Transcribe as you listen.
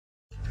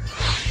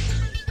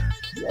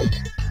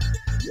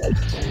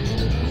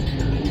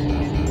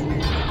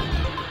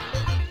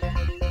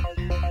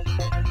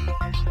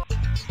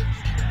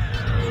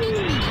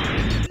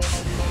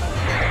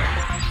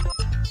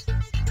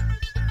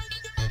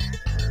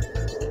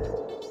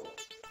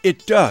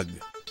It dug,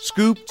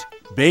 scooped,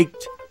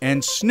 baked,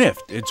 and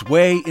sniffed its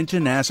way into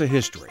NASA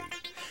history.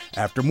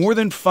 After more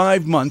than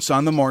 5 months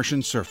on the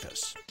Martian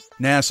surface,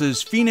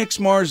 NASA's Phoenix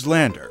Mars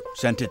lander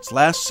sent its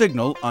last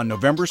signal on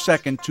November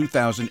 2,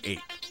 2008.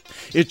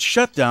 Its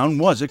shutdown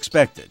was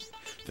expected.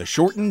 The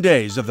shortened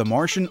days of the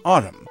Martian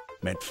autumn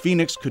meant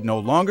Phoenix could no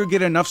longer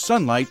get enough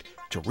sunlight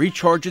to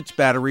recharge its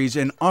batteries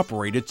and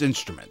operate its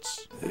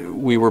instruments.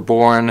 We were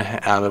born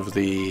out of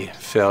the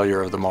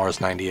failure of the Mars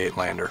 98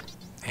 lander,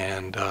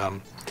 and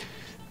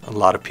a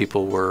lot of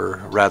people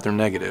were rather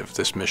negative.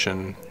 This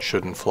mission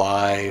shouldn't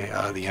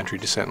fly. The entry,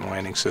 descent, and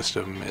landing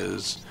system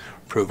is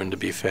proven to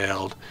be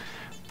failed.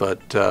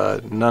 But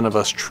none of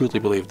us truly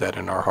believe that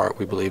in our heart.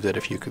 We believe that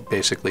if you could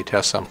basically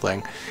test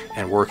something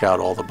and work out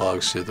all the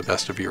bugs to the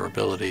best of your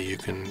ability,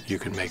 you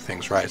can make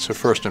things right. So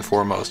first and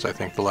foremost, I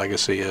think the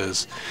legacy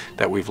is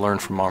that we've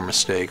learned from our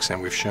mistakes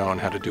and we've shown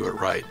how to do it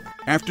right.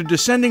 After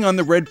descending on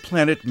the Red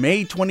Planet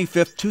May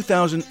 25,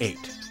 2008,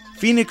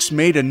 Phoenix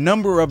made a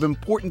number of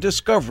important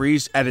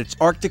discoveries at its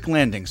Arctic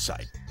landing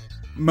site.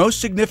 Most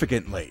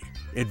significantly,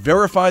 it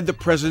verified the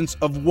presence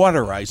of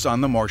water ice on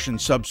the Martian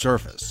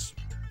subsurface.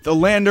 The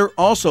lander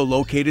also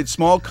located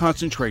small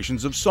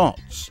concentrations of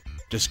salts,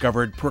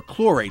 discovered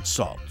perchlorate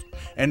salt,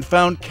 and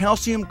found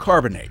calcium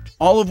carbonate,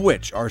 all of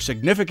which are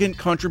significant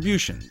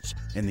contributions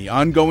in the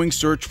ongoing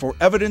search for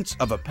evidence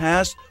of a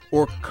past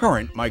or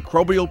current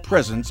microbial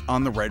presence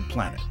on the Red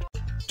Planet.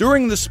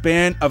 During the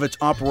span of its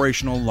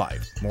operational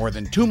life, more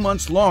than 2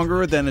 months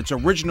longer than its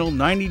original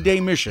 90-day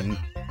mission,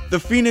 the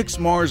Phoenix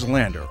Mars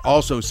lander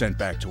also sent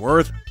back to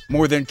Earth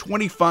more than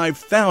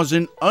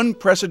 25,000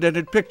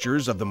 unprecedented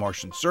pictures of the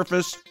Martian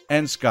surface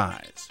and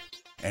skies,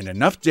 and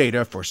enough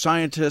data for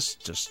scientists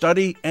to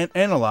study and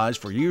analyze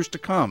for years to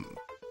come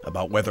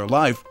about whether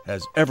life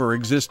has ever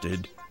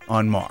existed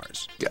on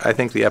Mars. I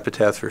think the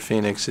epitaph for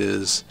Phoenix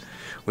is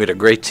we had a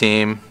great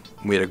team,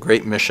 we had a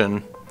great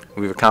mission.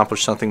 We've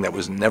accomplished something that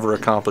was never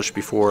accomplished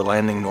before,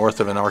 landing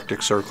north of an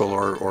Arctic Circle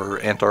or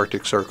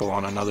Antarctic Circle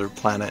on another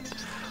planet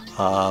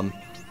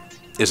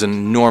is an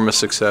enormous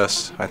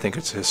success. I think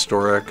it's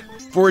historic.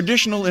 For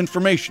additional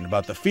information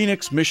about the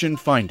Phoenix mission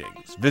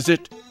findings,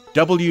 visit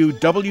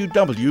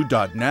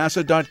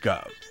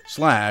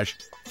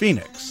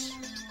www.nasa.gov/Phoenix.